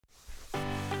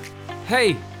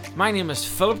Hey, my name is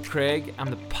Philip Craig. I'm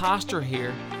the pastor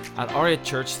here at Aria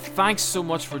Church. Thanks so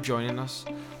much for joining us.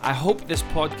 I hope this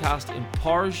podcast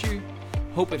empowers you,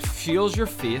 hope it fuels your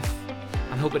faith,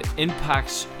 and hope it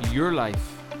impacts your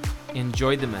life.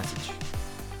 Enjoy the message.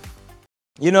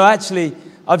 You know, actually,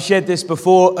 I've shared this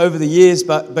before over the years,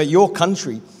 but your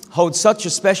country holds such a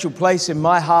special place in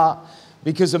my heart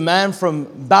because a man from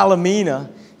Ballymena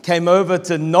came over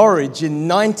to Norwich in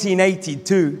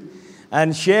 1982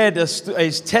 and shared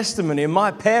his testimony. And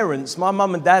my parents, my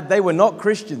mum and dad, they were not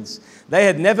Christians. They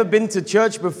had never been to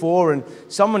church before, and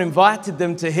someone invited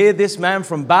them to hear this man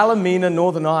from Ballymena,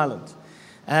 Northern Ireland.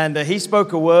 And he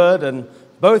spoke a word, and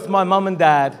both my mum and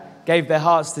dad gave their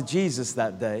hearts to Jesus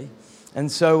that day.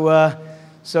 And so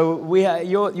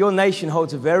your nation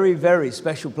holds a very, very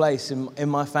special place in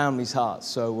my family's heart.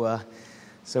 So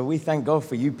we thank God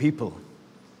for you people.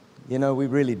 You know, we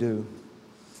really do.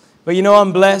 But you know,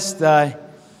 I'm blessed.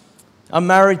 I'm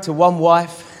married to one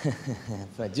wife.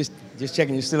 just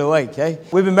checking you're still awake, eh?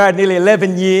 We've been married nearly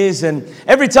 11 years, and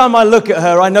every time I look at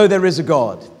her, I know there is a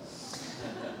God.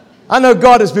 I know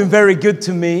God has been very good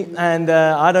to me, and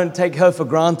I don't take her for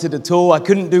granted at all. I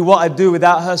couldn't do what I do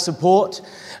without her support.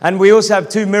 And we also have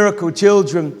two miracle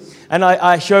children, and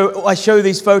I show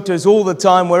these photos all the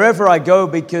time wherever I go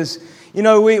because, you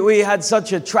know, we had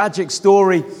such a tragic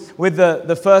story with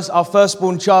our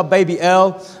firstborn child, baby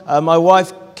Elle. My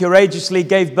wife courageously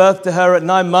gave birth to her at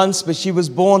 9 months, but she was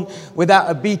born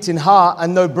without a beating heart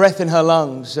and no breath in her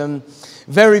lungs. And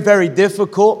very, very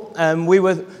difficult. And we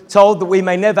were told that we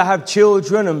may never have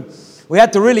children, and we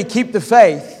had to really keep the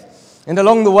faith. And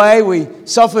along the way, we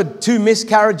suffered 2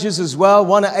 miscarriages as well,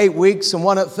 one at 8 weeks and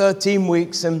one at 13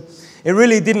 weeks. And it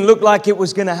really didn't look like it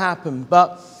was going to happen.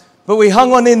 But we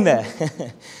hung on in there.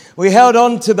 We held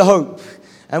on to the hope.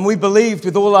 And we believed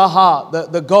with all our heart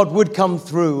that God would come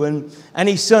through. And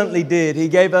He certainly did. He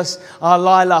gave us our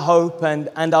Lila hope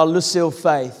and our Lucille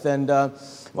faith. And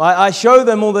I show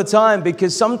them all the time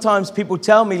because sometimes people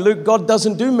tell me, Luke, God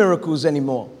doesn't do miracles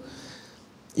anymore.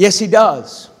 Yes, He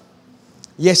does.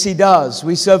 Yes, He does.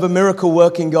 We serve a miracle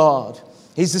working God.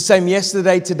 He's the same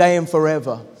yesterday, today, and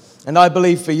forever. And I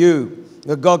believe for you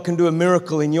that God can do a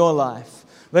miracle in your life.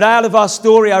 But out of our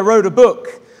story, I wrote a book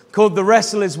called The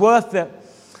Wrestle is Worth It,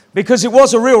 because it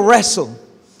was a real wrestle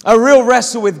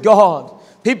with God.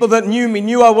 People that knew me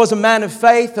knew I was a man of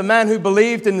faith, a man who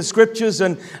believed in the scriptures,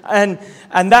 and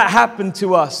that happened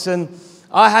to us. And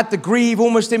I had to grieve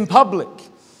almost in public.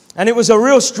 And it was a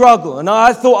real struggle. And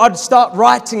I thought I'd start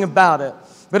writing about it.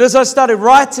 But as I started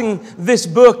writing this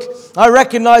book, I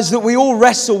recognized that we all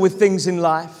wrestle with things in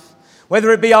life,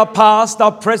 whether it be our past,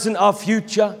 our present, our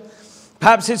future.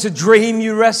 Perhaps it's a dream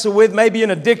you wrestle with, maybe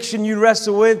an addiction you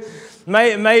wrestle with.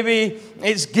 Maybe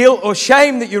it's guilt or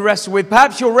shame that you wrestle with.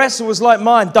 Perhaps your wrestle was like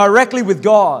mine, directly with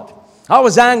God. I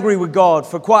was angry with God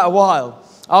for quite a while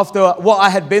after what I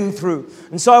had been through.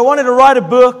 And so I wanted to write a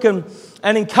book and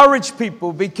encourage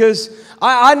people because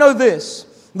I know this,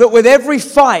 that with every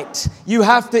fight you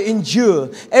have to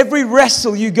endure, every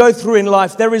wrestle you go through in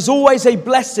life, there is always a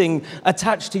blessing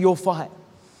attached to your fight.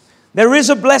 There is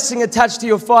a blessing attached to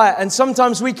your fight, and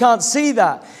sometimes we can't see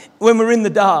that when we're in the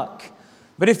dark.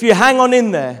 But if you hang on in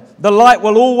there, the light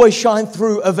will always shine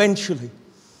through eventually.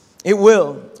 It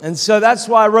will. And so that's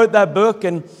why I wrote that book.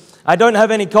 And I don't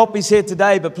have any copies here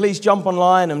today, but please jump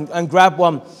online and grab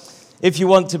one if you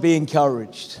want to be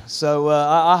encouraged. So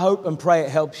I hope and pray it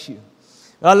helps you.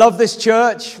 I love this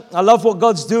church. I love what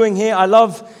God's doing here. I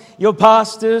love your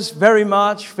pastors very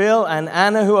much, Phil and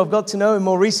Anna, who I've got to know in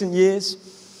more recent years.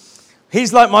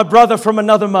 He's like my brother from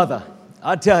another mother,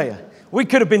 I tell you. We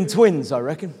could have been twins, I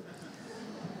reckon.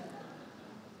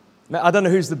 I don't know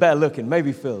who's the better looking.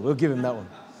 Maybe Phil. We'll give him that one.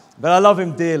 But I love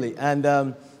him dearly. And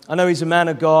I know he's a man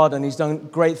of God and he's done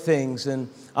great things. And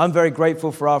I'm very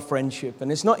grateful for our friendship. And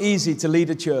it's not easy to lead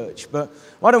a church. But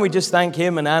why don't we just thank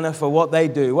him and Anna for what they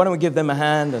do? Why don't we give them a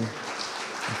hand and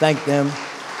thank them?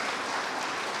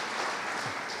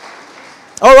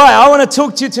 All right, I want to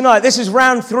talk to you tonight. This is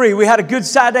round 3. We had a good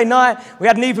Saturday night. We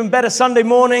had an even better Sunday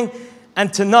morning.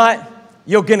 And tonight,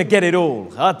 you're going to get it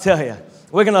all. I'll tell you.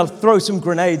 We're going to throw some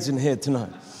grenades in here tonight.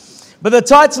 But the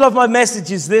title of my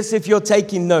message is this, if you're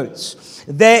taking notes.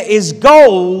 There is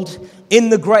gold in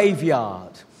the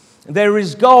graveyard. There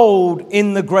is gold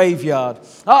in the graveyard.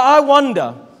 I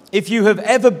wonder if you have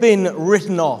ever been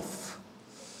written off,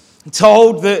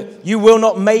 told that you will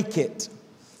not make it,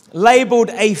 labeled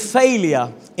a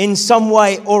failure in some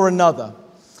way or another.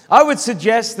 I would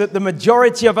suggest that the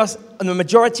majority of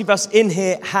us in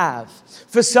here have.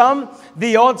 For some,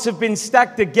 the odds have been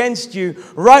stacked against you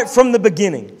right from the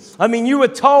beginning. I mean, you were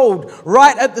told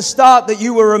right at the start that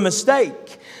you were a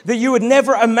mistake, that you would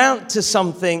never amount to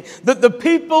something, that the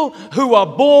people who are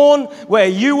born where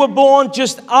you were born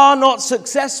just are not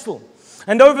successful.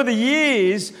 And over the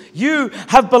years, you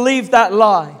have believed that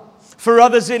lie. For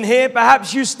others in here,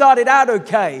 perhaps you started out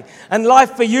okay and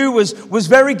life for you was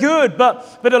very good,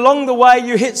 but along the way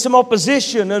you hit some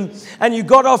opposition and you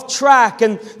got off track,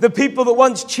 and the people that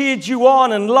once cheered you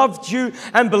on and loved you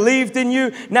and believed in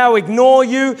you now ignore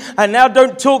you and now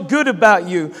don't talk good about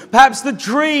you. Perhaps the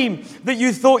dream that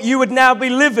you thought you would now be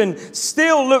living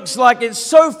still looks like it's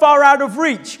so far out of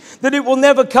reach that it will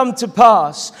never come to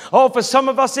pass. Oh, for some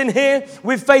of us in here,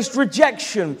 we've faced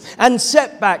rejection and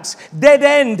setbacks, dead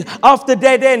end after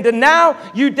dead end, and now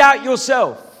you doubt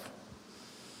yourself.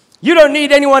 You don't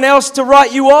need anyone else to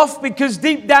write you off, because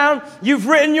deep down you've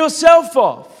written yourself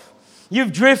off.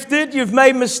 You've drifted, you've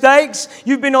made mistakes,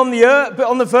 you've been on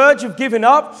the verge of giving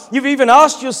up. You've even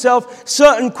asked yourself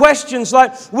certain questions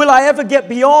like, will I ever get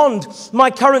beyond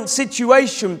my current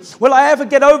situation? Will I ever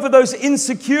get over those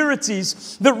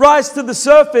insecurities that rise to the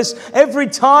surface every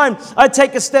time I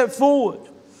take a step forward?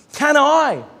 Can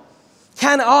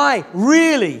I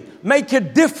really make a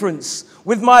difference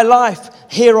with my life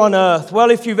here on earth?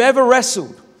 Well, if you've ever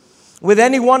wrestled with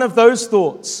any one of those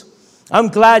thoughts, I'm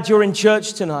glad you're in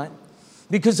church tonight,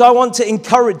 because I want to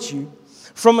encourage you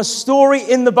from a story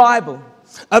in the Bible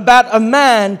about a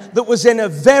man that was in a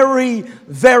very,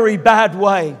 very bad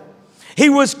way. He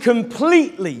was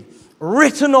completely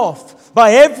written off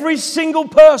by every single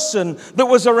person that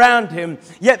was around him.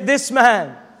 Yet this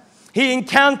man, he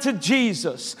encountered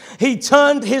Jesus. He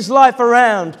turned his life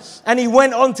around, and he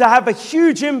went on to have a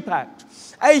huge impact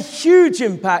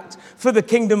for the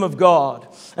kingdom of God.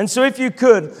 And so if you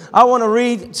could, I want to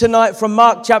read tonight from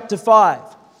Mark chapter 5.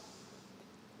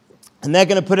 And they're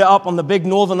going to put it up on the big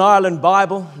Northern Ireland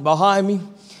Bible behind me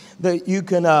that you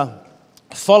can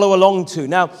follow along to.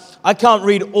 Now, I can't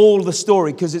read all the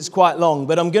story because it's quite long,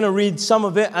 but I'm going to read some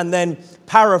of it and then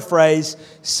paraphrase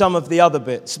some of the other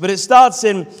bits. But it starts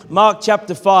in Mark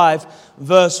chapter 5,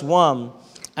 verse 1,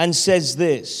 and says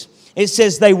this. It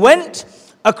says, they went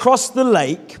across the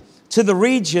lake to the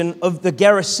region of the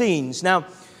Gerasenes. Now,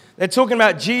 they're talking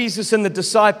about Jesus and the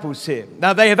disciples here.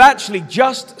 Now, they have actually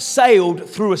just sailed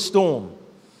through a storm.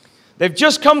 They've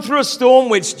just come through a storm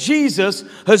which Jesus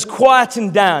has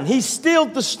quietened down. He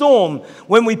stilled the storm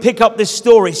when we pick up this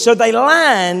story. So they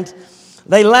land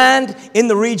in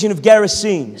the region of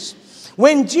Gerasenes.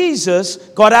 When Jesus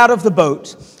got out of the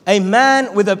boat, a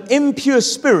man with an impure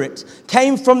spirit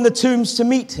came from the tombs to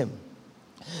meet him.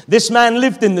 This man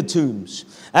lived in the tombs,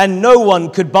 and no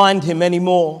one could bind him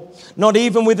anymore, not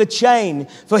even with a chain,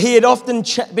 for he had often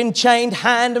been chained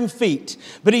hand and feet.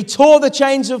 But he tore the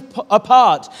chains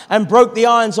apart and broke the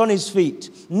irons on his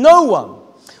feet. No one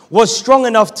was strong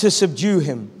enough to subdue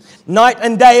him. Night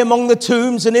and day among the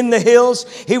tombs and in the hills,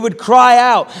 he would cry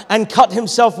out and cut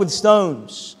himself with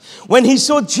stones. When he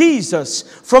saw Jesus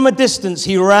from a distance,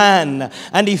 he ran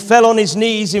and he fell on his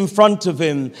knees in front of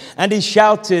him, and he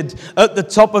shouted at the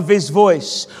top of his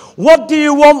voice, "What do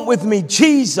you want with me,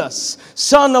 Jesus,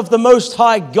 Son of the Most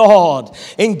High God?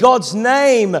 In God's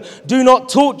name, do not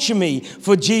torture me."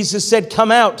 For Jesus said,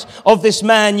 "Come out of this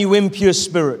man, you impure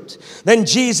spirit." Then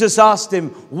Jesus asked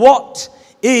him, "What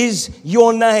is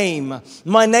your name?"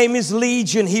 "My name is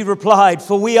Legion," he replied,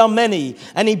 "for we are many."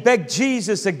 And he begged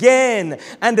Jesus again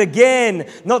and again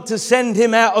not to send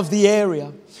him out of the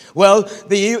area. Well,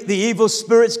 the evil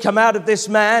spirits come out of this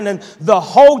man, and the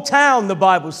whole town, the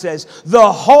Bible says,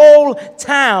 the whole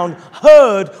town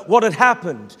heard what had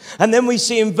happened. And then we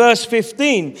see in verse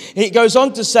 15, it goes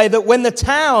on to say that when the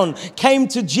town came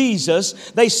to Jesus,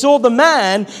 they saw the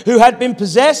man who had been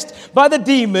possessed by the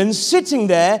demons sitting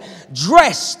there,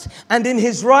 dressed and in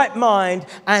his right mind,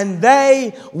 and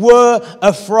they were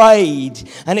afraid.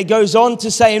 And it goes on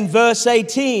to say in verse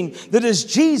 18 that as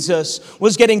Jesus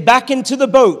was getting back into the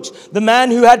boat, the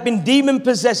man who had been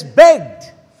demon-possessed begged.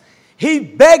 He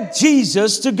begged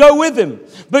Jesus to go with him.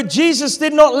 But Jesus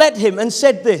did not let him and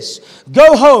said this,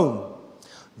 Go home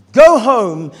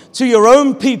to your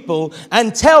own people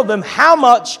and tell them how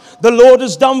much the Lord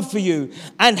has done for you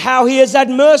and how he has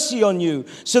had mercy on you."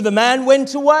 So the man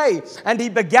went away and he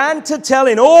began to tell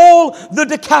in all the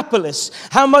Decapolis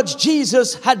how much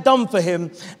Jesus had done for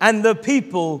him, and the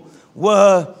people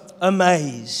were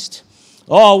amazed.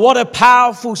 Oh, what a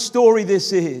powerful story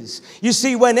this is. You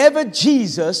see, whenever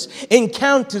Jesus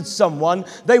encountered someone,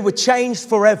 they were changed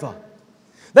forever.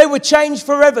 They were changed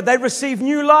forever. They received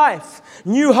new life,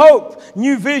 new hope,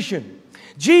 new vision.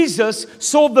 Jesus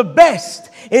saw the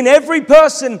best in every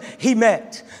person he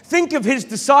met. Think of his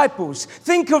disciples.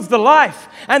 Think of the life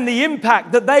and the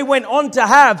impact that they went on to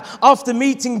have after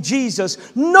meeting Jesus.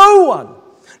 No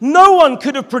one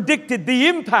could have predicted the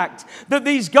impact that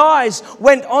these guys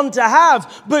went on to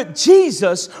have. But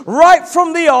Jesus, right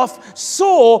from the off,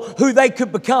 saw who they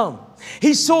could become.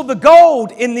 He saw the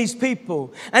gold in these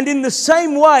people. And in the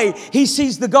same way, he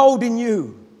sees the gold in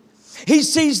you. He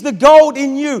sees the gold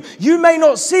in you. You may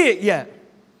not see it yet,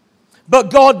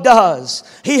 but God does.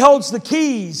 He holds the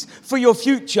keys for your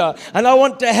future. And I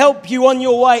want to help you on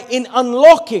your way in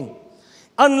unlocking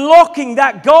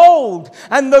that gold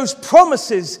and those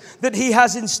promises that he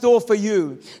has in store for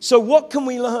you. So what can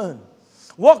we learn?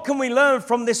 What can we learn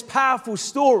from this powerful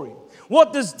story?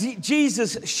 What does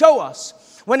Jesus show us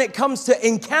when it comes to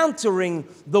encountering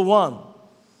the one?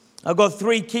 I've got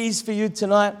 3 keys for you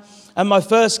tonight. And my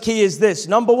first key is this.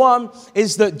 Number 1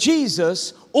 is that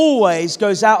Jesus always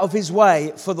goes out of his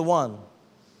way for the one.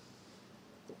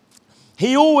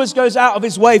 He always goes out of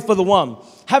his way for the one.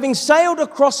 Having sailed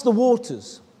across the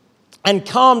waters and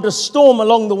calmed a storm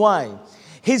along the way,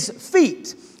 his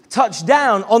feet touched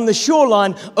down on the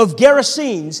shoreline of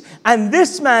Gerasenes, and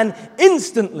this man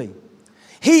instantly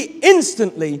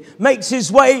makes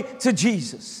his way to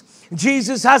Jesus.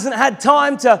 Jesus hasn't had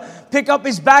time to pick up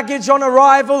his baggage on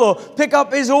arrival or pick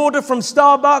up his order from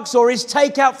Starbucks or his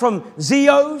takeout from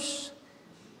Zio's.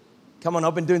 Come on,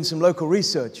 I've been doing some local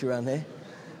research around here.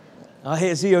 I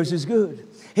hear Zio's is good.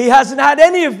 He hasn't had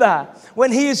any of that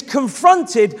when he is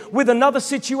confronted with another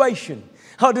situation.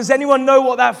 Oh, does anyone know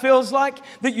what that feels like?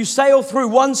 That you sail through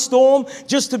one storm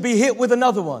just to be hit with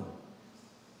another one.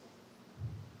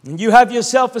 And you have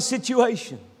yourself a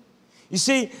situation. You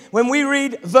see, when we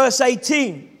read verse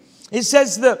 18, it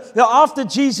says that after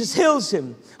Jesus heals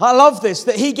him, I love this,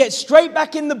 that he gets straight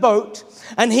back in the boat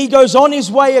and he goes on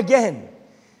his way again.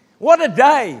 What a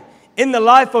day in the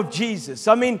life of Jesus.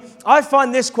 I mean, I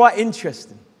find this quite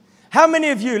interesting. How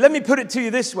many of you, let me put it to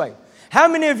you this way. How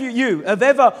many of you have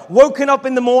ever woken up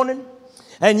in the morning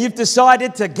and you've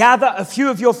decided to gather a few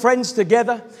of your friends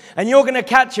together and you're going to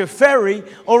catch a ferry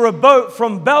or a boat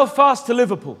from Belfast to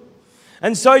Liverpool?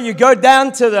 And so you go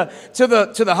down to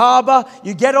the harbour,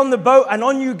 you get on the boat, and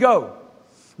on you go.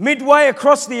 Midway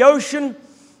across the ocean,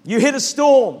 you hit a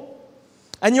storm,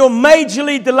 and you're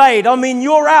majorly delayed. I mean,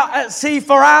 you're out at sea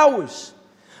for hours,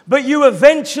 but you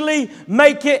eventually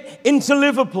make it into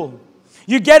Liverpool.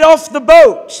 You get off the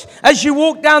boat. As you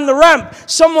walk down the ramp,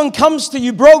 someone comes to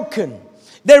you broken.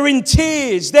 They're in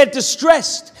tears. They're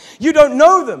distressed. You don't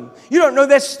know them. You don't know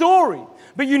their story.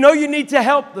 But you know you need to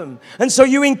help them. And so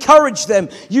you encourage them.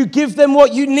 You give them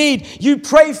what you need. You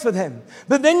pray for them.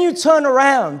 But then you turn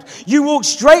around. You walk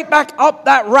straight back up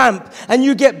that ramp. And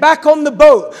you get back on the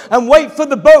boat and wait for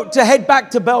the boat to head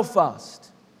back to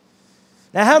Belfast.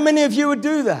 Now, how many of you would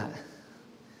do that?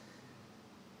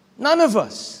 None of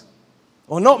us.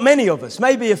 Or not many of us.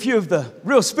 Maybe a few of the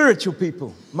real spiritual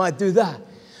people might do that.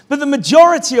 But the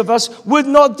majority of us would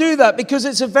not do that because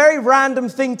it's a very random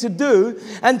thing to do.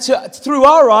 And through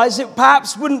our eyes, it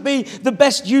perhaps wouldn't be the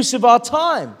best use of our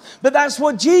time. But that's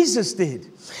what Jesus did.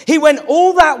 He went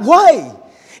all that way.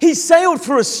 He sailed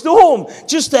through a storm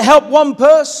just to help one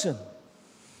person.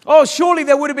 Oh, surely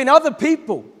there would have been other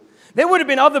people. There would have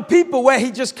been other people where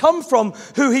he just come from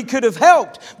who he could have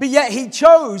helped. But yet he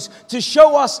chose to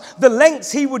show us the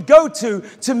lengths he would go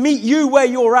to meet you where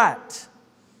you're at.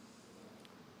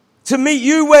 To meet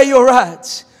you where you're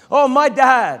at. Oh, my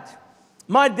dad,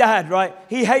 right?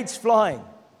 He hates flying.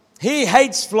 He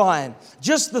hates flying.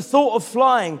 Just the thought of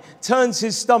flying turns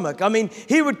his stomach. I mean,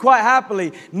 he would quite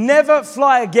happily never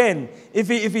fly again if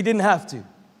he didn't have to.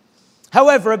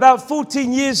 However, about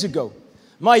 14 years ago,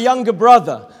 my younger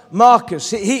brother,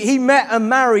 Marcus, he met and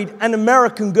married an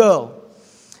American girl.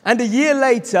 And a year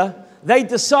later, they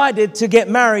decided to get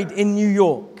married in New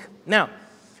York. Now,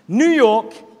 New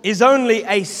York is only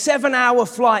a 7-hour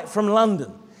flight from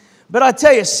London. But I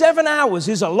tell you, 7 hours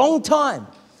is a long time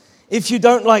if you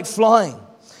don't like flying.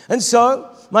 And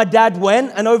so my dad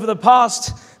went, and over the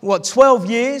past, 12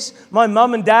 years, my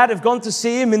mum and dad have gone to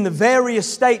see him in the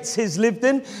various states he's lived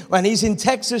in, and he's in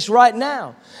Texas right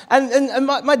now. And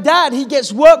my dad, he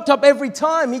gets worked up every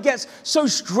time. He gets so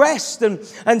stressed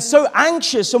and so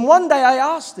anxious. And one day I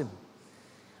asked him,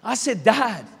 I said,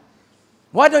 Dad,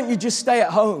 why don't you just stay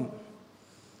at home?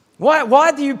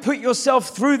 Why do you put yourself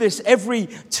through this every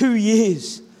 2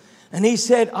 years? And he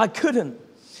said, I couldn't.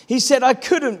 He said, I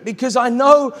couldn't because I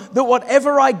know that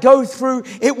whatever I go through,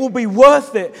 it will be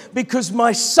worth it because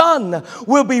my son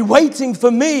will be waiting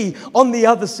for me on the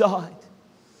other side.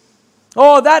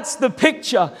 Oh, that's the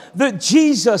picture that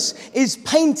Jesus is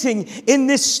painting in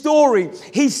this story.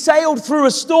 He sailed through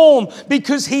a storm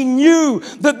because he knew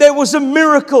that there was a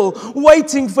miracle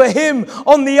waiting for him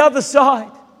on the other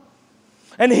side.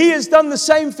 And he has done the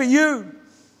same for you.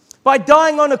 By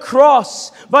dying on a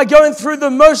cross, by going through the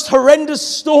most horrendous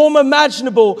storm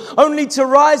imaginable, only to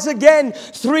rise again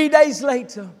 3 days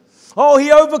later. Oh,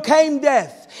 he overcame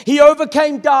death. He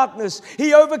overcame darkness.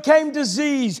 He overcame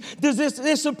disease,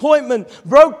 disappointment,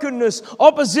 brokenness,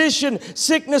 opposition,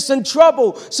 sickness, and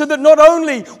trouble, so that not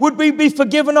only would we be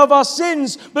forgiven of our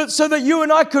sins, but so that you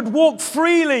and I could walk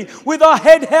freely with our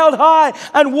head held high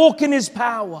and walk in his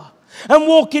power and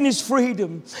walk in his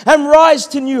freedom and rise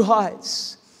to new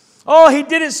heights. Oh, he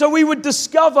did it so we would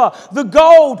discover the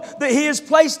gold that he has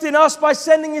placed in us by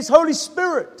sending his Holy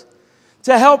Spirit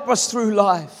to help us through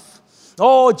life.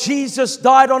 Oh, Jesus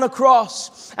died on a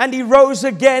cross and he rose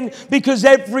again because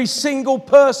every single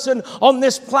person on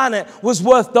this planet was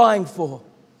worth dying for.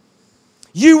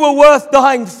 You were worth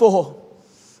dying for.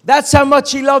 That's how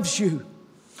much he loves you.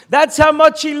 That's how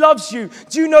much he loves you.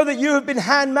 Do you know that you have been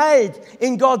handmade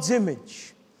in God's image?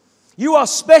 You are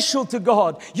special to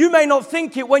God. You may not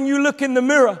think it when you look in the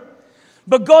mirror,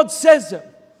 but God says it.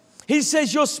 He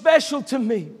says, you're special to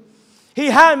me. He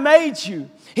handmade you.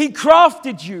 He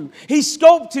crafted you. He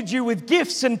sculpted you with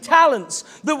gifts and talents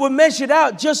that were measured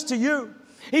out just to you.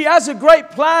 He has a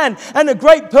great plan and a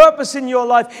great purpose in your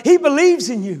life. He believes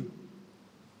in you.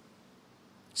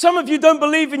 Some of you don't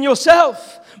believe in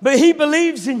yourself, but he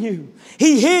believes in you.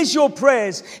 He hears your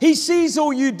prayers. He sees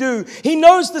all you do. He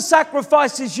knows the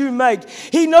sacrifices you make.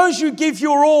 He knows you give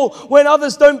your all when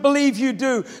others don't believe you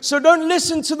do. So don't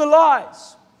listen to the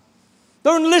lies.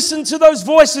 Don't listen to those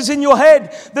voices in your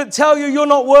head that tell you you're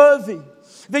not worthy,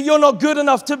 that you're not good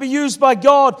enough to be used by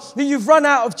God, that you've run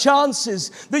out of chances,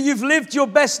 that you've lived your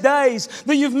best days,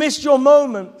 that you've missed your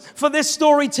moment. For this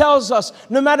story tells us,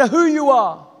 no matter who you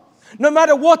are, no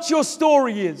matter what your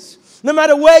story is, no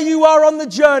matter where you are on the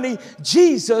journey,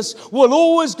 Jesus will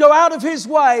always go out of his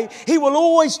way. He will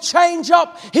always change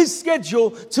up his schedule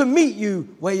to meet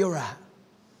you where you're at.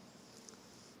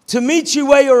 To meet you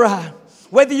where you're at.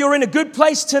 Whether you're in a good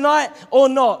place tonight or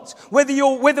not, whether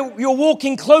you're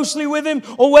walking closely with him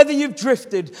or whether you've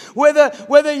drifted,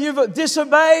 whether you've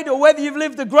disobeyed or whether you've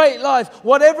lived a great life,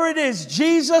 whatever it is,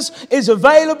 Jesus is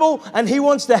available and he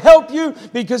wants to help you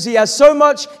because he has so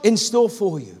much in store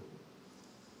for you.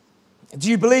 Do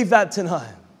you believe that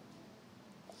tonight?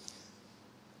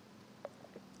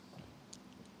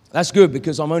 That's good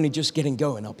because I'm only just getting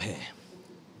going up here.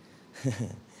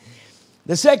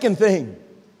 The second thing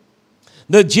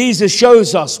that Jesus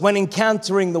shows us when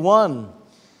encountering the one,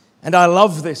 and I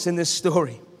love this in this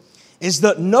story, is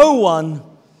that no one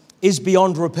is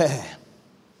beyond repair.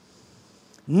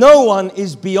 No one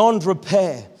is beyond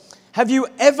repair. Have you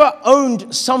ever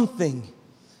owned something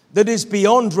that is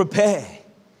beyond repair?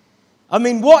 I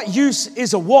mean, what use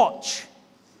is a watch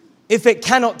if it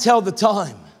cannot tell the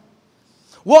time?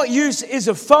 What use is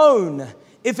a phone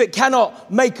if it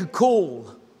cannot make a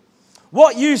call?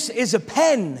 What use is a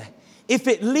pen if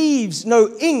it leaves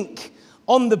no ink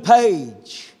on the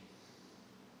page?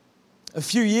 A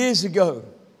few years ago,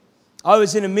 I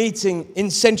was in a meeting in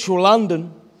central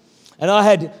London, and I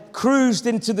had cruised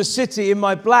into the city in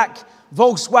my black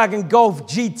Volkswagen Golf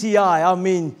GTI. I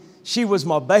mean, she was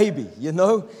my baby, you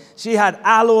know. She had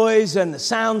alloys and a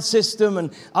sound system,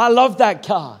 and I loved that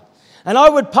car. And I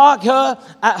would park her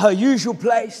at her usual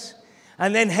place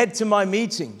and then head to my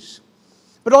meetings.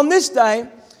 But on this day,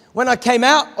 when I came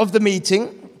out of the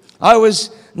meeting, I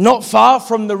was not far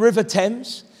from the River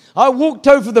Thames. I walked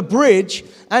over the bridge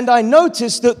and I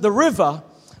noticed that the river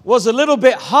was a little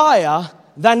bit higher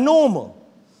than normal.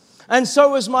 And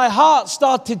so as my heart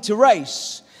started to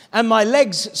race and my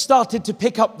legs started to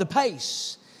pick up the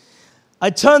pace, I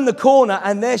turned the corner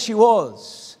and there she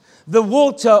was. The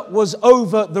water was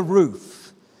over the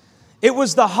roof. It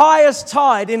was the highest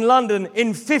tide in London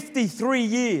in 53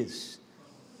 years.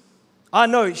 I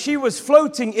know, she was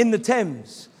floating in the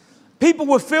Thames. People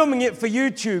were filming it for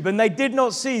YouTube and they did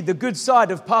not see the good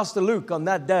side of Pastor Luke on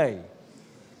that day.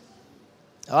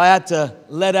 I had to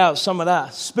let out some of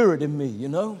that spirit in me, you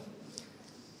know.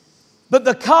 But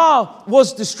the car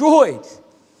was destroyed.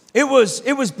 It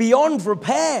was beyond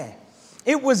repair.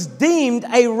 It was deemed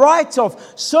a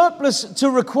write-off, surplus to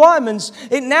requirements.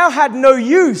 It now had no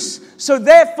use, so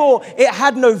therefore it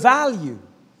had no value.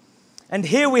 And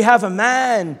here we have a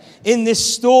man in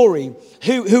this story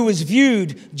who was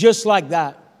viewed just like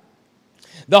that.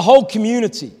 The whole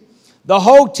community, the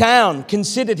whole town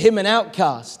considered him an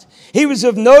outcast. He was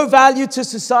of no value to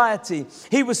society.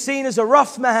 He was seen as a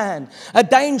rough man, a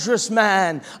dangerous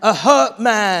man, a hurt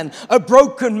man, a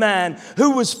broken man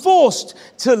who was forced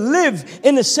to live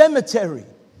in a cemetery.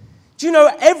 Do you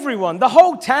know everyone, the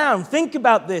whole town, think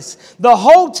about this, the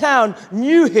whole town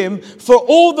knew him for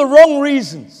all the wrong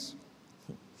reasons.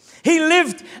 He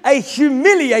lived a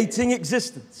humiliating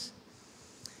existence.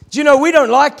 Do you know, we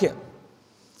don't like it.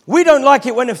 We don't like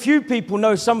it when a few people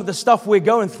know some of the stuff we're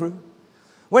going through.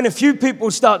 When a few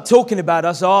people start talking about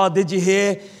us, oh, did you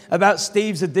hear about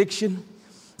Steve's addiction?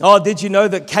 Oh, did you know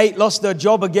that Kate lost her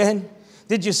job again?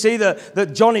 Did you see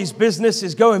that Johnny's business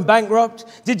is going bankrupt?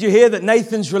 Did you hear that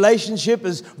Nathan's relationship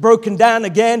has broken down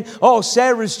again? Oh,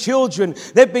 Sarah's children,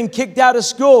 they've been kicked out of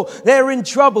school. They're in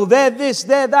trouble. They're this,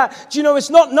 they're that. Do you know, it's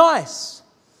not nice.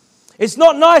 It's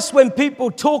not nice when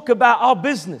people talk about our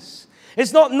business.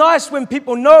 It's not nice when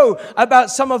people know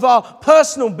about some of our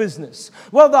personal business.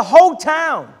 Well, the whole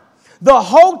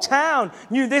town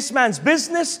knew this man's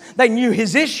business. They knew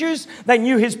his issues. They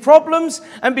knew his problems.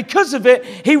 And because of it,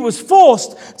 he was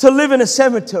forced to live in a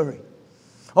cemetery.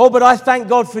 Oh, but I thank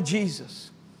God for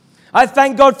Jesus. I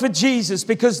thank God for Jesus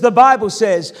because the Bible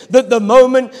says that the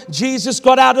moment Jesus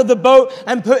got out of the boat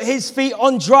and put his feet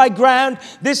on dry ground,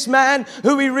 this man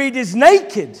who we read is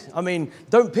naked. I mean,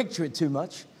 don't picture it too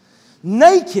much.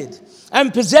 Naked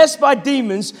and possessed by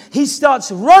demons, he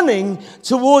starts running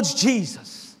towards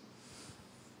Jesus.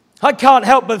 I can't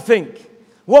help but think,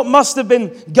 what must have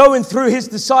been going through his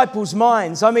disciples'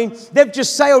 minds? I mean, they've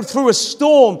just sailed through a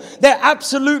storm. They're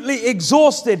absolutely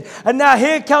exhausted. And now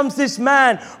here comes this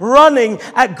man running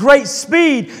at great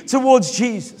speed towards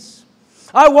Jesus.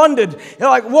 I wondered,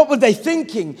 what were they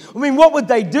thinking? I mean, what would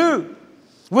they do?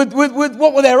 What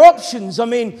were their options? I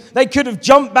mean, they could have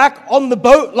jumped back on the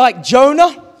boat like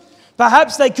Jonah.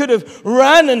 Perhaps they could have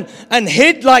ran and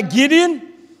hid like Gideon.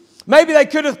 Maybe they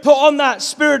could have put on that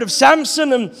spirit of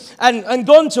Samson and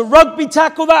gone to rugby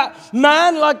tackle that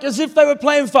man like as if they were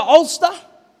playing for Ulster.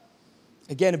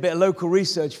 Again, a bit of local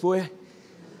research for you.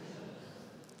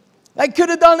 They could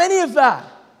have done any of that.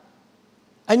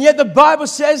 And yet the Bible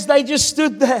says they just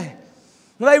stood there.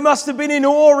 They must have been in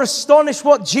awe, astonished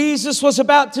what Jesus was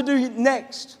about to do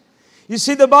next. You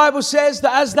see, the Bible says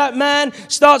that as that man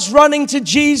starts running to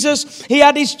Jesus, he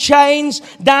had his chains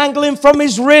dangling from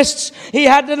his wrists. He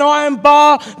had an iron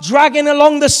bar dragging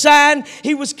along the sand.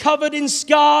 He was covered in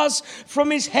scars from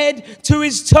his head to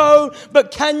his toe. But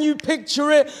can you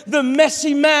picture it? The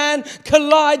messy man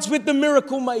collides with the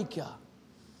miracle maker.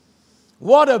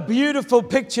 What a beautiful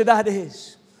picture that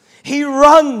is. He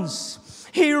runs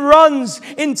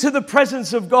into the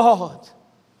presence of God.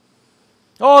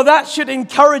 Oh, that should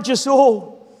encourage us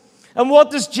all. And what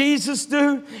does Jesus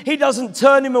do? He doesn't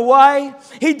turn him away.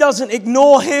 He doesn't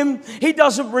ignore him. He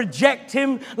doesn't reject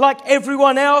him like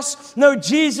everyone else. No,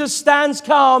 Jesus stands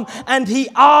calm and he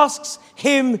asks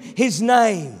him his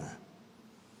name.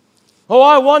 Oh,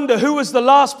 I wonder who was the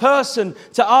last person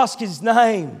to ask his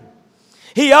name.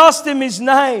 He asked him his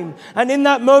name, and in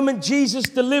that moment, Jesus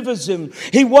delivers him.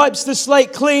 He wipes the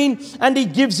slate clean, and he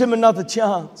gives him another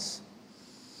chance.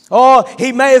 Oh,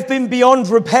 he may have been beyond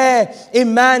repair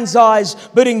in man's eyes,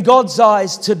 but in God's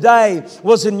eyes, today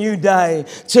was a new day.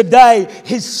 Today,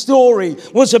 his story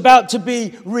was about to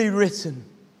be rewritten.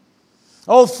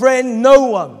 Oh, friend, no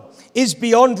one is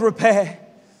beyond repair.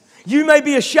 You may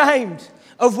be ashamed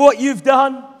of what you've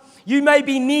done. You may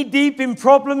be knee-deep in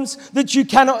problems that you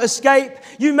cannot escape.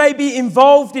 You may be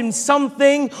involved in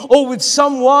something or with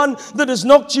someone that has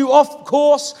knocked you off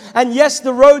course. And yes,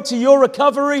 the road to your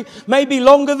recovery may be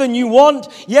longer than you want.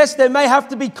 Yes, there may have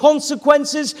to be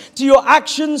consequences to your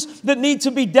actions that need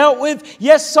to be dealt with.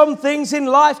 Yes, some things in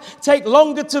life take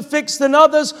longer to fix than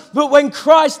others. But when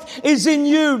Christ is in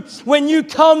you, when you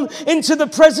come into the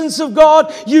presence of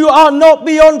God, you are not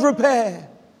beyond repair.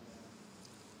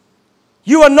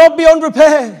 You are not beyond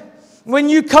repair. When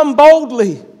you come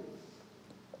boldly,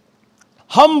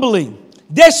 humbly,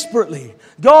 desperately,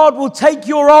 God will take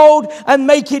your old and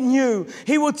make it new.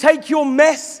 He will take your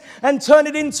mess and turn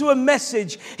it into a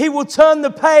message. He will turn the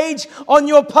page on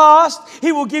your past.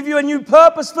 He will give you a new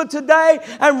purpose for today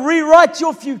and rewrite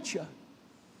your future.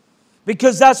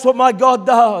 Because that's what my God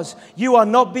does. You are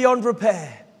not beyond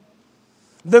repair.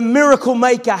 The miracle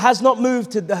maker has not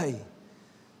moved today.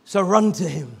 So run to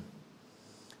him.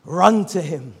 Run to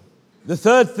him. The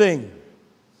third thing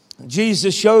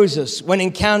Jesus shows us when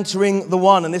encountering the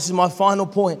one, and this is my final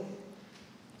point,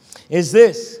 is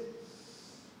this,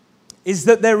 is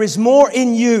that there is more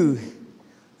in you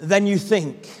than you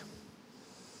think.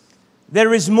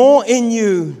 There is more in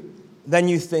you than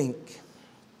you think.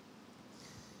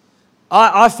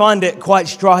 I find it quite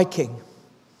striking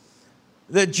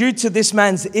that due to this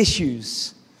man's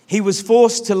issues, he was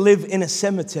forced to live in a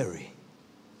cemetery.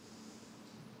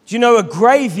 Do you know a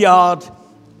graveyard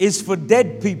is for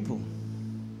dead people?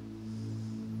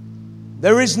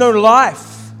 There is no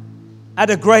life at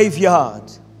a graveyard.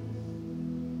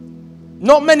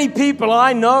 Not many people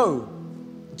I know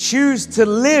choose to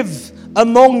live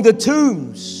among the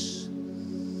tombs.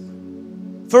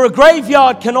 For a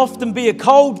graveyard can often be a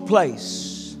cold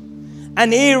place,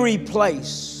 an eerie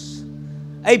place,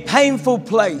 a painful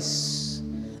place,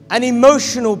 an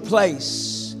emotional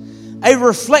place, a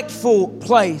reflectful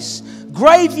place.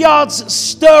 Graveyards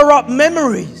stir up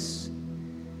memories.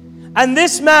 And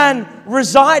this man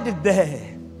resided there.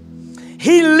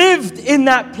 He lived in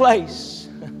that place.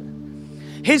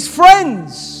 His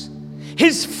friends,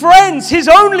 his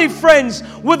only friends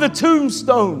were the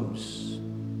tombstones.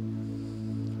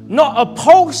 Not a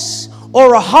pulse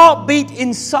or a heartbeat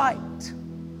in sight.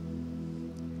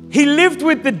 He lived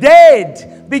with the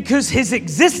dead because his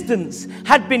existence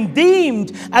had been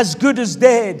deemed as good as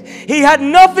dead. He had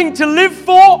nothing to live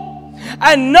for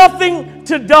and nothing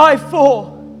to die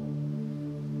for.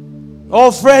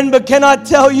 Oh friend, but can I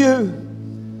tell you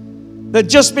that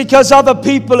just because other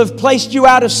people have placed you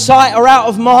out of sight or out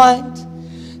of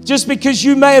mind, just because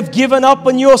you may have given up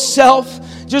on yourself,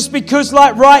 just because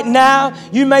like right now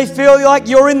you may feel like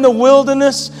you're in the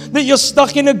wilderness, that you're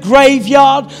stuck in a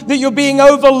graveyard, that you're being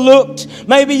overlooked,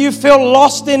 maybe you feel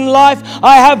lost in life,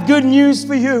 I have good news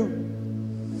for you.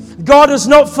 God has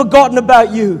not forgotten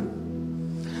about you.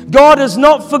 God has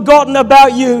not forgotten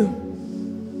about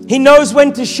you. He knows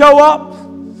when to show up.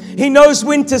 He knows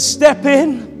when to step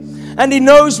in. And He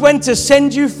knows when to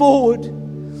send you forward.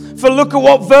 For look at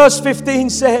what verse 15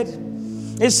 said.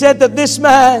 It said that this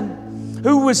man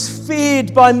who was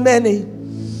feared by many,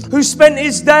 who spent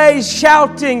his days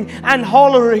shouting and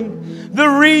hollering, the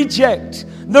reject,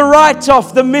 the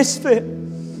write-off, the misfit,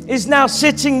 is now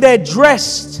sitting there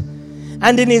dressed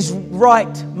and in his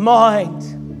right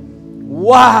mind.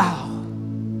 Wow.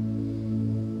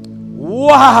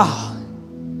 Wow.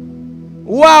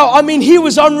 Wow. I mean, he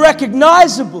was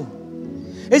unrecognizable.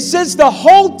 It says the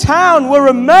whole town were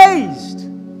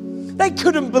amazed. They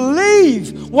couldn't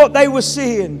believe what they were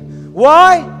seeing.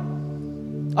 Why?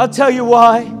 I'll tell you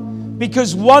why.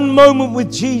 Because one moment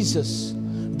with Jesus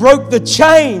broke the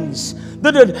chains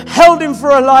that had held him for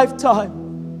a lifetime.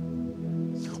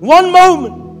 One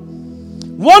moment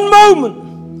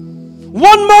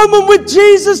with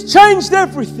Jesus changed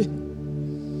everything.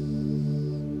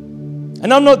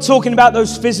 And I'm not talking about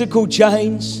those physical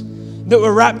chains that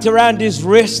were wrapped around his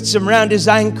wrists and around his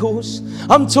ankles.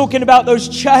 I'm talking about those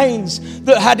chains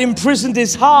that had imprisoned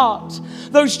his heart.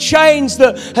 Those chains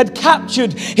that had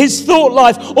captured his thought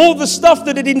life. All the stuff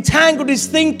that had entangled his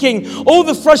thinking. All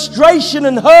the frustration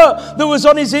and hurt that was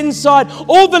on his inside.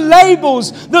 All the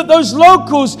labels that those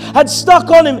locals had stuck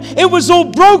on him. It was all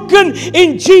broken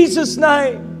in Jesus'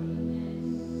 name.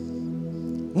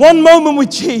 One moment with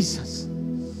Jesus.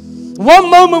 One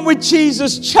moment with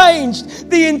Jesus changed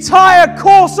the entire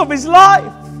course of his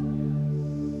life.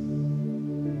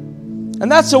 And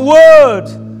that's a word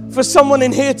for someone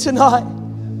in here tonight.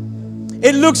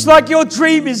 It looks like your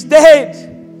dream is dead.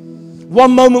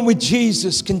 One moment with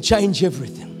Jesus can change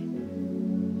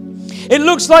everything. It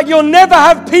looks like you'll never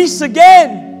have peace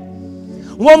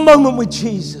again. One moment with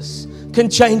Jesus can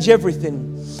change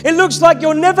everything. It looks like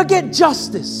you'll never get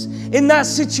justice in that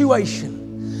situation.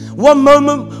 One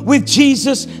moment with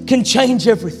Jesus can change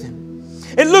everything.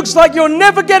 It looks like you'll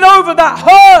never get over that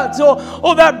hurt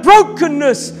or that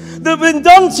brokenness that's been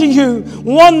done to you.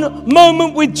 One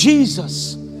moment with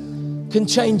Jesus can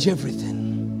change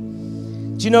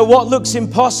everything. Do you know what looks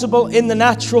impossible in the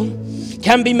natural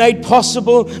can be made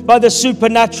possible by the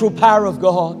supernatural power of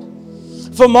God?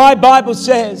 For my Bible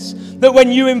says that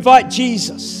when you invite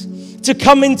Jesus to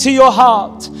come into your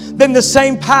heart, then the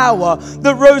same power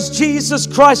that rose Jesus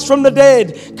Christ from the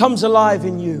dead comes alive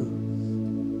in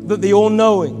you. That the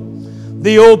all-knowing,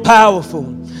 the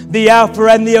all-powerful, the Alpha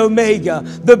and the Omega,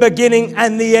 the beginning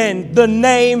and the end, the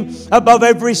name above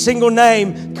every single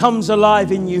name comes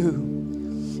alive in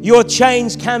you. Your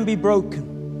chains can be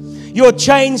broken. Your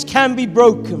chains can be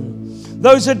broken.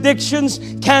 Those addictions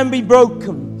can be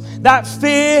broken. That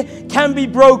fear can be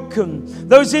broken.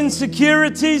 Those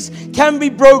insecurities can be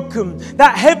broken.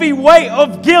 That heavy weight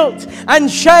of guilt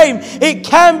and shame, it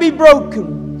can be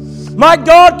broken. My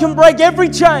God can break every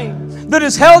chain that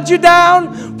has held you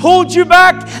down, pulled you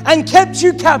back, and kept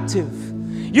you captive.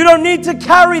 You don't need to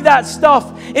carry that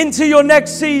stuff into your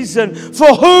next season. For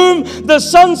whom the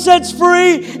Son sets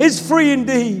free is free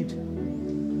indeed.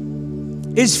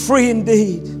 Is free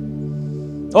indeed.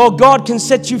 Oh, God can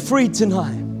set you free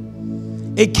tonight.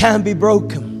 It can be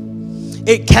broken.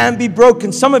 It can be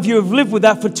broken. Some of you have lived with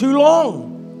that for too long.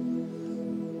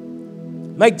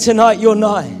 Make tonight your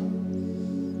night.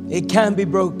 It can be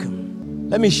broken.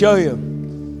 Let me show you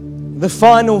the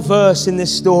final verse in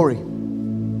this story.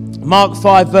 Mark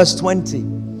 5 verse 20.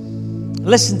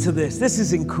 Listen to this. This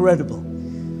is incredible.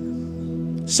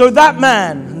 So that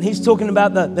man, and he's talking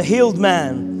about the healed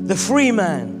man, the free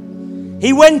man,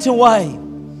 he went away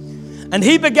and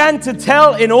he began to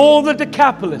tell in all the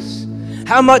Decapolis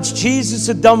how much Jesus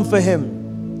had done for him.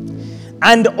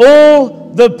 And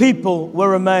all the people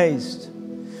were amazed.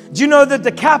 Do you know that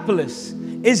Decapolis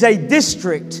is a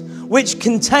district which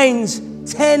contains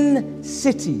 10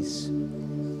 cities?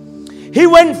 He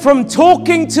went from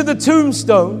talking to the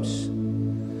tombstones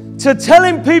to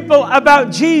telling people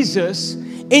about Jesus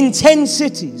in 10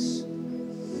 cities.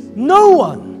 No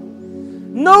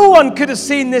one could have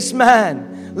seen this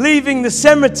man leaving the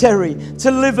cemetery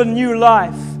to live a new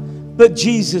life, but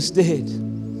Jesus did.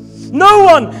 No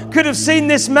one could have seen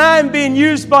this man being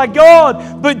used by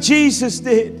God, but Jesus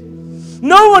did.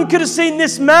 No one could have seen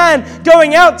this man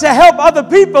going out to help other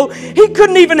people. He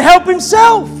couldn't even help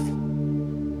himself,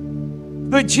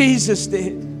 but Jesus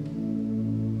did.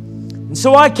 And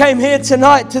so I came here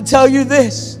tonight to tell you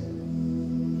this,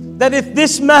 that if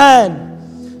this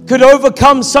man could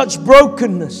overcome such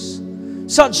brokenness,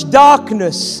 such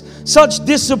darkness, such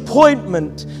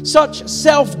disappointment, such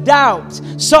self-doubt,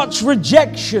 such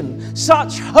rejection,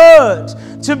 such hurt,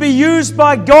 to be used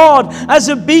by God as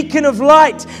a beacon of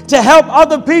light to help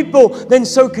other people, then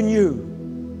so can you.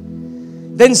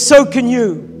 Then so can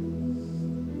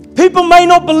you. People may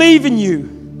not believe in you,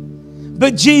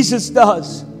 but Jesus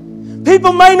does.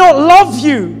 People may not love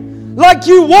you like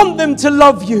you want them to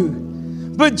love you,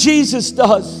 but Jesus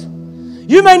does.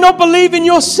 You may not believe in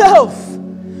yourself,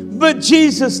 but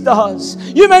Jesus does.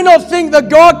 You may not think that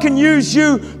God can use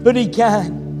you, but He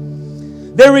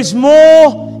can. There is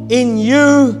more in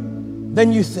you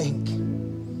than you think.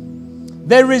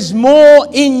 There is more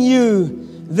in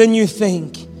you than you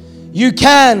think. You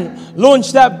can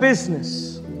launch that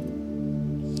business.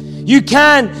 You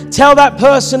can tell that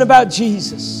person about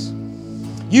Jesus.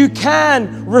 You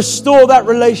can restore that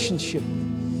relationship.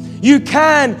 You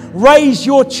can raise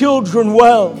your children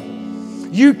well.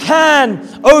 You can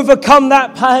overcome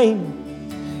that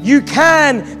pain. You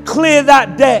can clear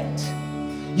that debt.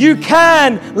 You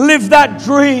can live that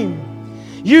dream.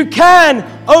 You can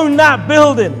own that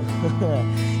building.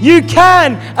 You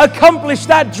can accomplish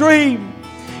that dream.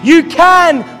 You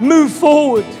can move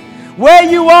forward. Where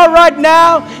you are right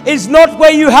now is not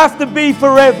where you have to be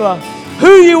forever.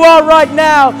 Who you are right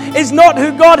now is not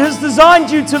who God has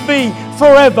designed you to be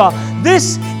forever.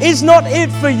 This is not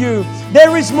it for you.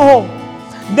 There is more.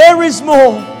 There is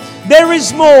more. There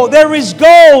is more. There is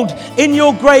gold in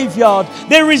your graveyard.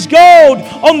 There is gold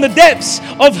on the depths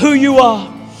of who you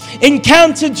are.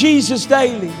 Encounter Jesus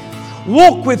daily.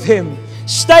 Walk with Him.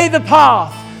 Stay the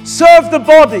path. Serve the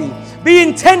body. Be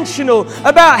intentional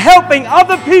about helping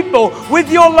other people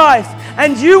with your life.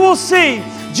 And you will see,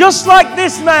 just like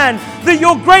this man, that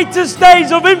your greatest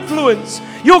days of influence,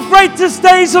 your greatest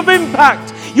days of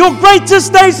impact, your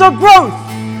greatest days of growth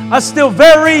are still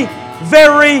very,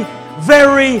 very,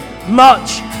 very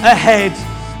much ahead.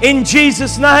 In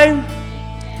Jesus' name.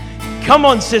 Come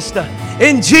on, sister.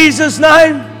 In Jesus'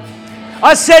 name.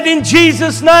 I said in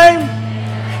Jesus' name.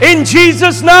 In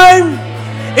Jesus' name.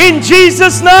 In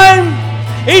Jesus' name.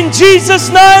 In Jesus'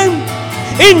 name.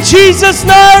 In Jesus'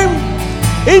 name.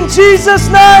 In Jesus'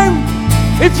 name.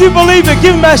 If you believe it,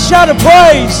 give Him a shout of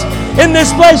praise in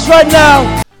this place right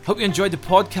now. Hope you enjoyed the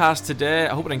podcast today.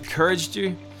 I hope it encouraged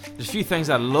you. There's a few things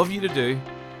I'd love you to do.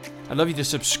 I'd love you to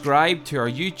subscribe to our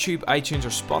YouTube, iTunes, or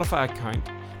Spotify account.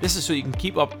 This is so you can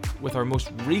keep up with our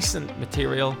most recent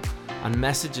material and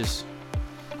messages.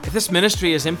 If this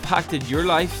ministry has impacted your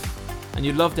life and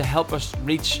you'd love to help us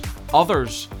reach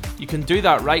others, you can do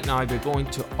that right now by going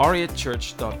to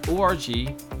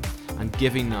ariatchurch.org and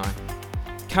giving now.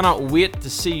 Cannot wait to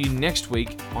see you next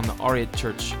week on the Ariat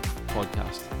Church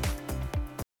podcast.